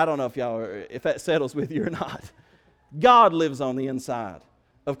 I don't know if that settles with you or not. God lives on the inside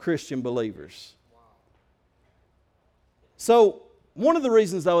of Christian believers. So, one of the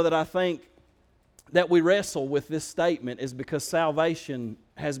reasons, though, that I think that we wrestle with this statement is because salvation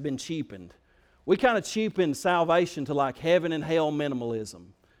has been cheapened. We kind of cheapened salvation to like heaven and hell minimalism.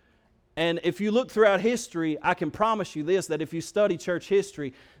 And if you look throughout history, I can promise you this, that if you study church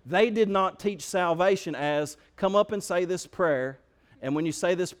history, they did not teach salvation as, come up and say this prayer, and when you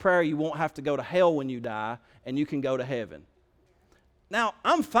say this prayer, you won't have to go to hell when you die, and you can go to heaven. Now,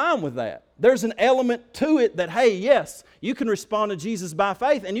 I'm fine with that. There's an element to it that, hey, yes, you can respond to Jesus by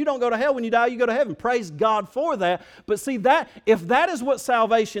faith, and you don't go to hell when you die, you go to heaven. Praise God for that. But see, if that is what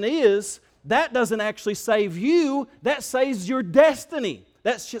salvation is, that doesn't actually save you. That saves your destiny.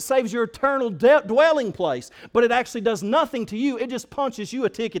 That saves your eternal dwelling place. But it actually does nothing to you. It just punches you a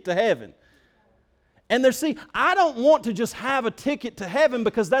ticket to heaven. And I don't want to just have a ticket to heaven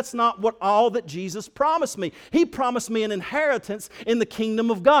because that's not all that Jesus promised me. He promised me an inheritance in the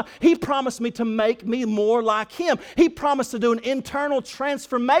kingdom of God. He promised me to make me more like Him. He promised to do an internal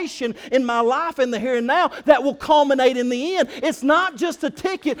transformation in my life in the here and now that will culminate in the end. It's not just a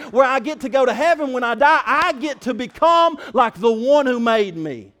ticket where I get to go to heaven when I die. I get to become like the one who made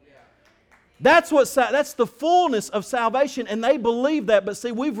me. That's the fullness of salvation, and they believe that. But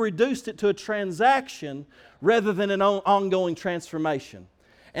see, we've reduced it to a transaction rather than an ongoing transformation.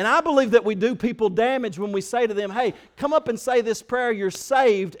 And I believe that we do people damage when we say to them, hey, come up and say this prayer, you're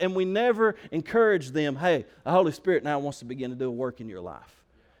saved, and we never encourage them, hey, the Holy Spirit now wants to begin to do a work in your life.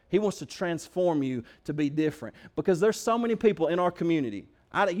 He wants to transform you to be different. Because there's so many people in our community.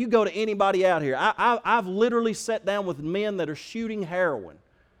 You go to anybody out here. I've literally sat down with men that are shooting heroin,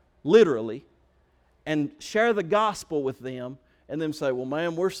 literally, and share the gospel with them, and them say, well,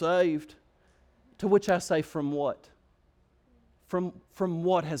 man, we're saved. To which I say, from what? From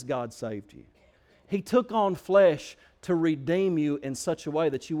what has God saved you? He took on flesh to redeem you in such a way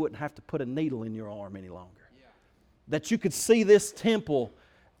that you wouldn't have to put a needle in your arm any longer. Yeah. That you could see this temple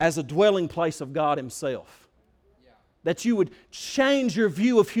as a dwelling place of God Himself. That you would change your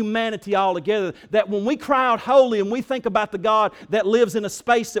view of humanity altogether. That when we cry out holy and we think about the God that lives in a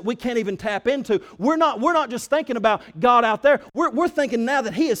space that we can't even tap into, we're not just thinking about God out there. We're thinking now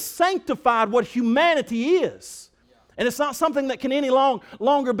that He has sanctified what humanity is. And it's not something that can any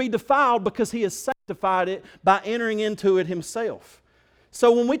longer be defiled because He has sanctified it by entering into it Himself.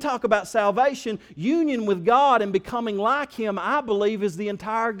 So when we talk about salvation, union with God and becoming like Him, I believe is the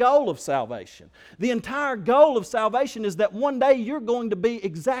entire goal of salvation. The entire goal of salvation is that one day you're going to be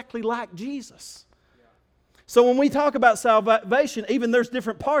exactly like Jesus. So when we talk about salvation, even there's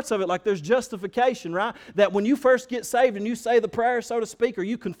different parts of it, like there's justification, right? That when you first get saved and you say the prayer, so to speak, or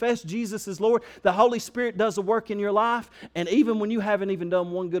you confess Jesus as Lord, the Holy Spirit does a work in your life, and even when you haven't even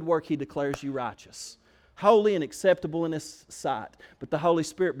done one good work, He declares you righteous. Holy and acceptable in His sight. But the Holy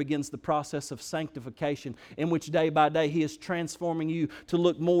Spirit begins the process of sanctification in which day by day He is transforming you to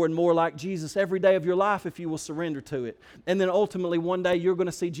look more and more like Jesus every day of your life if you will surrender to it. And then ultimately one day you're going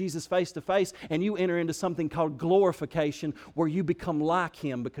to see Jesus face to face and you enter into something called glorification where you become like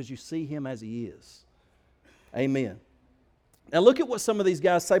Him because you see Him as He is. Amen. Now look at what some of these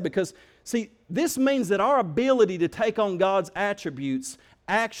guys say because, see, this means that our ability to take on God's attributes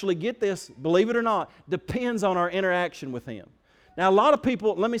actually, get this, believe it or not, depends on our interaction with Him. Now, a lot of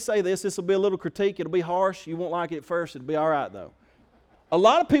people, let me say this will be a little critique, it'll be harsh, you won't like it at first, it'll be all right though. A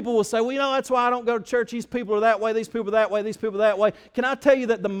lot of people will say, well, that's why I don't go to church, these people are that way, these people are that way, these people are that way. Can I tell you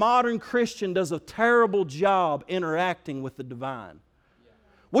that the modern Christian does a terrible job interacting with the divine?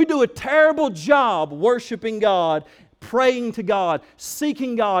 We do a terrible job worshiping God, praying to God,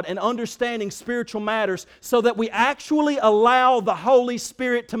 seeking God, and understanding spiritual matters so that we actually allow the Holy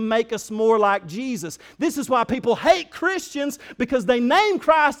Spirit to make us more like Jesus. This is why people hate Christians because they name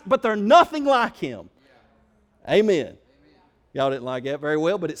Christ, but they're nothing like Him. Yeah. Amen. Y'all didn't like that very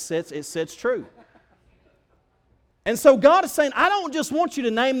well, but it sets true. And so God is saying, I don't just want you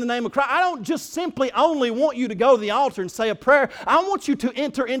to name the name of Christ. I don't just simply only want you to go to the altar and say a prayer. I want you to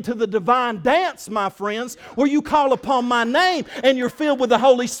enter into the divine dance, my friends, where you call upon my name and you're filled with the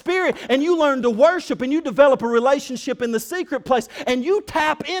Holy Spirit and you learn to worship and you develop a relationship in the secret place and you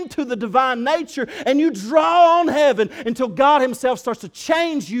tap into the divine nature and you draw on heaven until God Himself starts to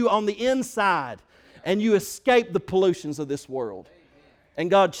change you on the inside and you escape the pollutions of this world. And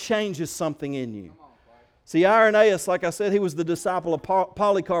God changes something in you. See, Irenaeus, like I said, he was the disciple of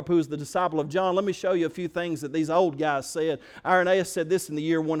Polycarp, who was the disciple of John. Let me show you a few things that these old guys said. Irenaeus said this in the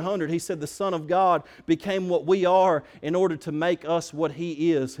year 100. He said, the Son of God became what we are in order to make us what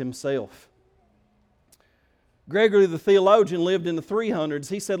He is Himself. Gregory the theologian lived in the 300s.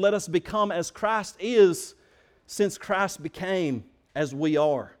 He said, let us become as Christ is, since Christ became as we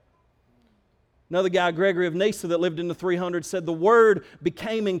are. Another guy, Gregory of Nyssa, that lived in the 300s, said, the Word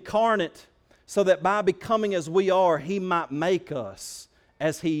became incarnate, so that by becoming as we are, He might make us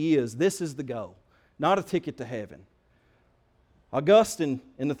as He is. This is the goal, not a ticket to heaven. Augustine,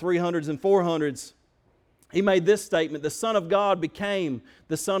 in the 300s and 400s, he made this statement, the Son of God became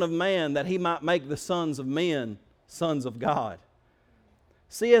the Son of Man, that He might make the sons of men sons of God.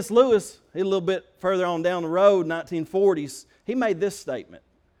 C.S. Lewis, a little bit further on down the road, 1940s, he made this statement.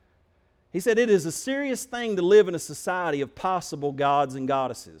 He said, it is a serious thing to live in a society of possible gods and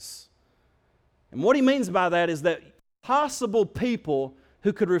goddesses. And what he means by that is that possible people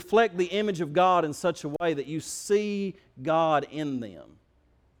who could reflect the image of God in such a way that you see God in them.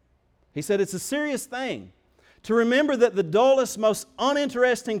 He said it's a serious thing to remember that the dullest, most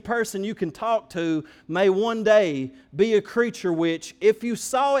uninteresting person you can talk to may one day be a creature which, if you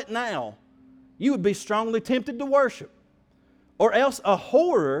saw it now, you would be strongly tempted to worship. Or else a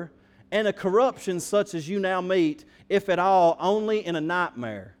horror and a corruption such as you now meet, if at all, only in a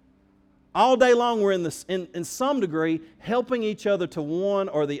nightmare. All day long we're in some degree helping each other to one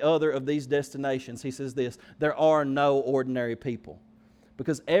or the other of these destinations. He says this, there are no ordinary people.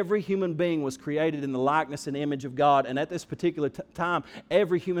 Because every human being was created in the likeness and image of God, and at this particular time,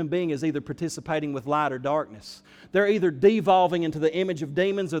 every human being is either participating with light or darkness. They're either devolving into the image of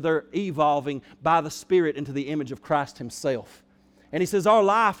demons or they're evolving by the Spirit into the image of Christ Himself. And he says our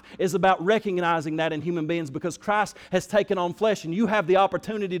life is about recognizing that in human beings because Christ has taken on flesh and you have the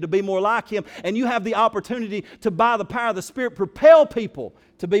opportunity to be more like Him and you have the opportunity to, by the power of the Spirit, propel people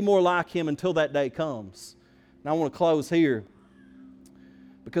to be more like Him until that day comes. And I want to close here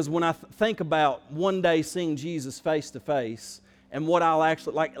because when I think about one day seeing Jesus face to face and what I'll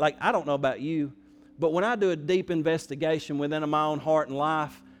actually, like I don't know about you, but when I do a deep investigation within my own heart and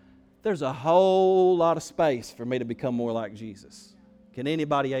life, there's a whole lot of space for me to become more like Jesus. Can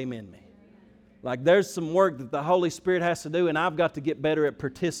anybody amen me? Like there's some work that the Holy Spirit has to do and I've got to get better at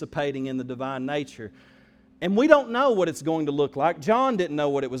participating in the divine nature. And we don't know what it's going to look like. John didn't know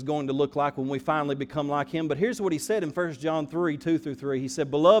what it was going to look like when we finally become like Him. But here's what he said in 1 John 3, 2-3. He said,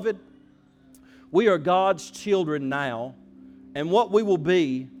 Beloved, we are God's children now, and what we will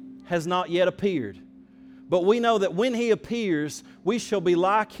be has not yet appeared. But we know that when He appears, we shall be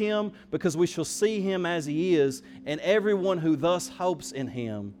like Him because we shall see Him as He is. And everyone who thus hopes in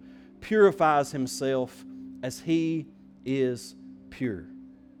Him purifies himself as He is pure.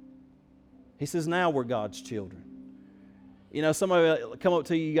 He says, now we're God's children. You know, somebody come up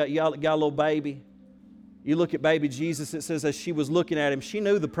to you, you got a little baby. You look at baby Jesus, it says as she was looking at Him, she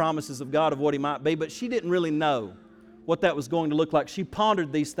knew the promises of God of what He might be, but she didn't really know what that was going to look like. She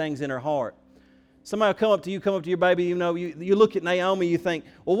pondered these things in her heart. Somebody will come up to your baby, you know, you look at Naomi, you think,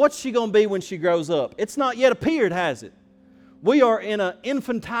 well, what's she going to be when she grows up? It's not yet appeared, has it? We are in an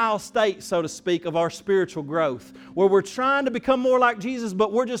infantile state, so to speak, of our spiritual growth, where we're trying to become more like Jesus,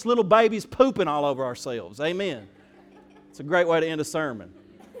 but we're just little babies pooping all over ourselves. Amen. It's a great way to end a sermon.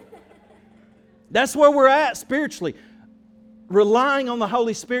 That's where we're at spiritually. Relying on the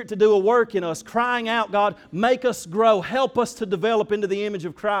Holy Spirit to do a work in us, crying out, God, make us grow, help us to develop into the image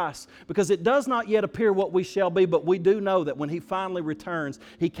of Christ. Because it does not yet appear what we shall be, but we do know that when He finally returns,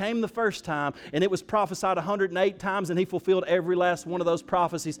 He came the first time, and it was prophesied 108 times, and He fulfilled every last one of those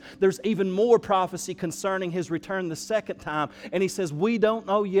prophecies. There's even more prophecy concerning His return the second time, and He says, we don't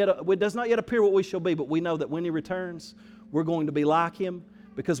know yet, it does not yet appear what we shall be, but we know that when He returns, we're going to be like Him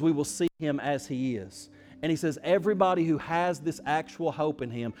because we will see Him as He is. And He says everybody who has this actual hope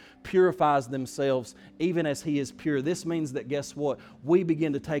in Him purifies themselves even as He is pure. This means that, guess what? We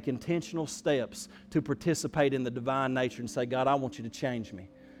begin to take intentional steps to participate in the divine nature and say, God, I want You to change me.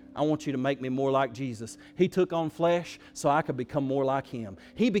 I want You to make me more like Jesus. He took on flesh so I could become more like Him.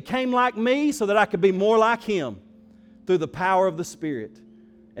 He became like me so that I could be more like Him through the power of the Spirit.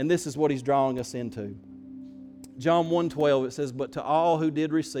 And this is what He's drawing us into. John 1:12, it says, "But to all who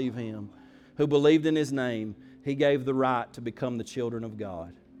did receive Him, who believed in His name, He gave the right to become the children of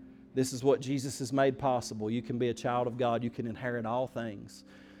God." This is what Jesus has made possible. You can be a child of God. You can inherit all things.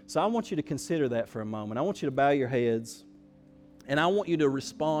 So I want you to consider that for a moment. I want you to bow your heads, and I want you to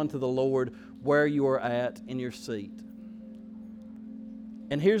respond to the Lord where you are at in your seat.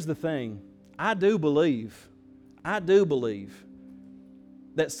 And here's the thing. I do believe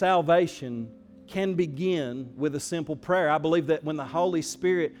that salvation can begin with a simple prayer. I believe that when the Holy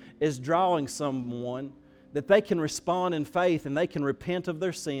Spirit is drawing someone, that they can respond in faith and they can repent of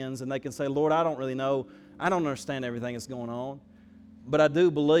their sins and they can say, "Lord, I don't really know. I don't understand everything that's going on, but I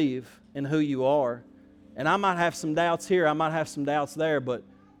do believe in who you are. And I might have some doubts here, I might have some doubts there, but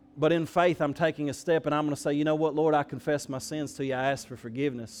in faith I'm taking a step and I'm going to say, you know what, Lord, I confess my sins to you. I ask for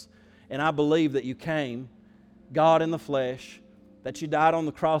forgiveness. And I believe that you came, God in the flesh, that you died on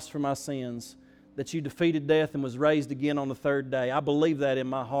the cross for my sins, that you defeated death and was raised again on the third day. I believe that in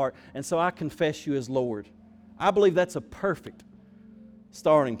my heart, and so I confess you as Lord." I believe that's a perfect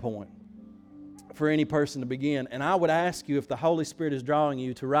starting point for any person to begin. And I would ask you, if the Holy Spirit is drawing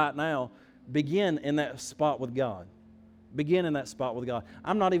you to right now, begin in that spot with God. Begin in that spot with God.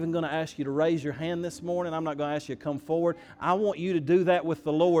 I'm not even going to ask you to raise your hand this morning. I'm not going to ask you to come forward. I want you to do that with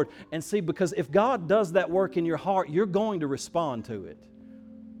the Lord and see, because if God does that work in your heart, you're going to respond to it.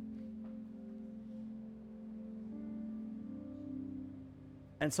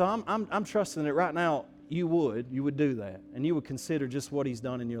 And so I'm trusting that right now you would do that, and you would consider just what He's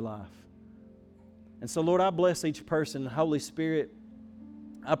done in your life. And so, Lord, I bless each person. Holy Spirit,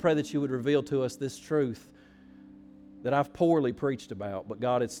 I pray that you would reveal to us this truth that I've poorly preached about, but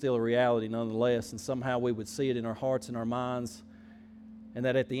God, it's still a reality nonetheless, and somehow we would see it in our hearts and our minds, and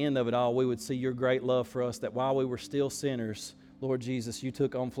that at the end of it all, we would see your great love for us, that while we were still sinners, Lord Jesus, you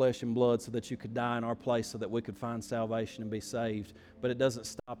took on flesh and blood so that you could die in our place so that we could find salvation and be saved. But it doesn't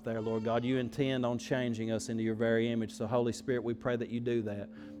stop there, Lord God. You intend on changing us into your very image. So, Holy Spirit, we pray that you do that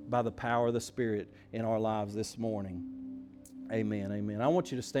by the power of the Spirit in our lives this morning. Amen, amen. I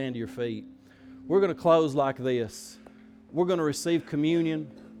want you to stand to your feet. We're going to close like this. We're going to receive communion.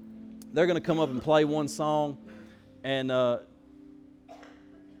 They're going to come up and play one song. And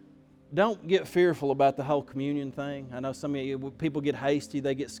don't get fearful about the whole communion thing. I know some of you, people get hasty,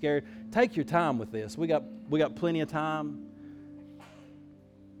 they get scared. Take your time with this. We got plenty of time.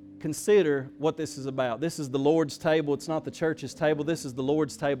 Consider what this is about. This is the Lord's table. It's not the church's table. This is the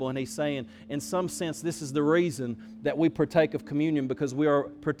Lord's table, and He's saying, in some sense, this is the reason that we partake of communion, because we are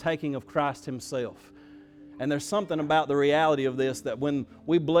partaking of Christ Himself. And there's something about the reality of this, that when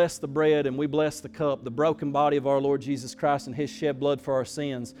we bless the bread and we bless the cup, the broken body of our Lord Jesus Christ and His shed blood for our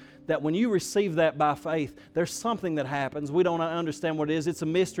sins, that when you receive that by faith, there's something that happens. We don't understand what it is. It's a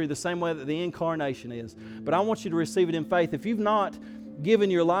mystery, the same way that the Incarnation is. But I want you to receive it in faith. If you've not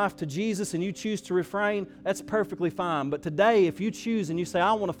given your life to Jesus and you choose to refrain, that's perfectly fine. But today, if you choose and you say,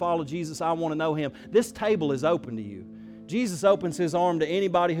 I want to follow Jesus, I want to know Him, this table is open to you. Jesus opens His arm to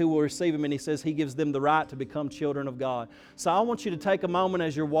anybody who will receive Him, and He says He gives them the right to become children of God. So I want you to take a moment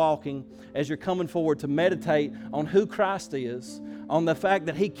as you're walking, as you're coming forward, to meditate on who Christ is, on the fact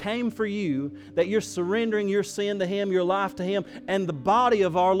that He came for you, that you're surrendering your sin to Him, your life to Him, and the body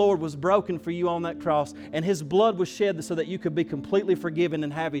of our Lord was broken for you on that cross, and His blood was shed so that you could be completely forgiven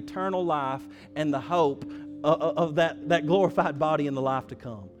and have eternal life and the hope of that glorified body in the life to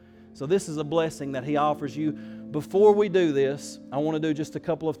come. So this is a blessing that He offers you. Before we do this, I want to do just a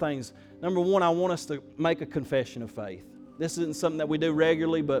couple of things. Number one, I want us to make a confession of faith. This isn't something that we do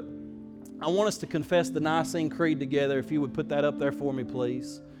regularly, but I want us to confess the Nicene Creed together. If you would put that up there for me,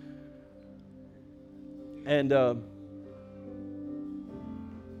 please. And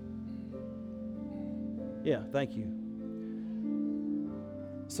yeah, thank you.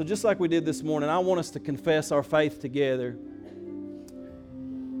 So just like we did this morning, I want us to confess our faith together.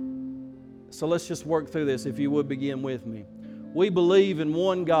 So let's just work through this, if you would begin with me. We believe in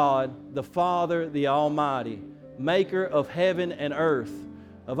one God, the Father, the Almighty, maker of heaven and earth,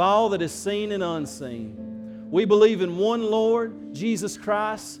 of all that is seen and unseen. We believe in one Lord, Jesus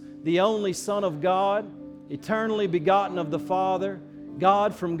Christ, the only Son of God, eternally begotten of the Father,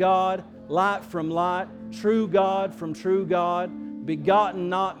 God from God, light from light, true God from true God, begotten,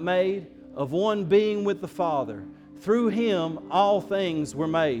 not made, of one being with the Father. Through Him all things were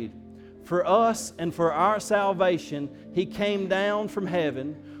made. For us and for our salvation, He came down from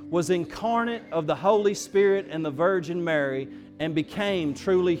heaven, was incarnate of the Holy Spirit and the Virgin Mary, and became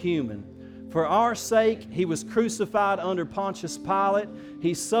truly human. For our sake, He was crucified under Pontius Pilate.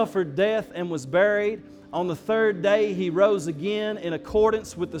 He suffered death and was buried. On the third day, He rose again in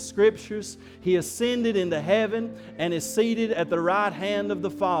accordance with the Scriptures. He ascended into heaven and is seated at the right hand of the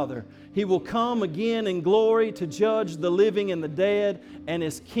Father. He will come again in glory to judge the living and the dead, and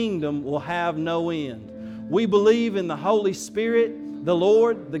His kingdom will have no end. We believe in the Holy Spirit, the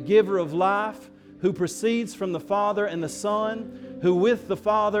Lord, the giver of life, who proceeds from the Father and the Son, who with the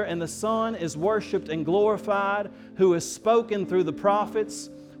Father and the Son is worshiped and glorified, who has spoken through the prophets.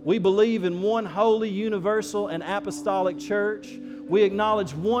 We believe in one holy, universal, and apostolic church. We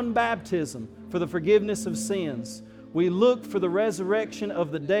acknowledge one baptism for the forgiveness of sins. We look for the resurrection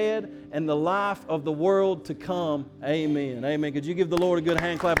of the dead and the life of the world to come. Amen. Amen. Could you give the Lord a good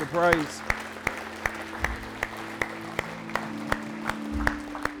hand clap of praise?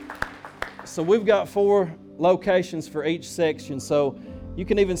 So we've got 4 locations for each section. So you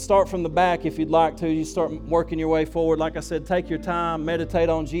can even start from the back if you'd like to. You start working your way forward. Like I said, take your time, meditate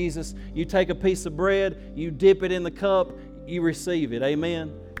on Jesus. You take a piece of bread, you dip it in the cup, you receive it.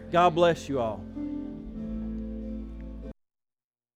 Amen. God bless you all.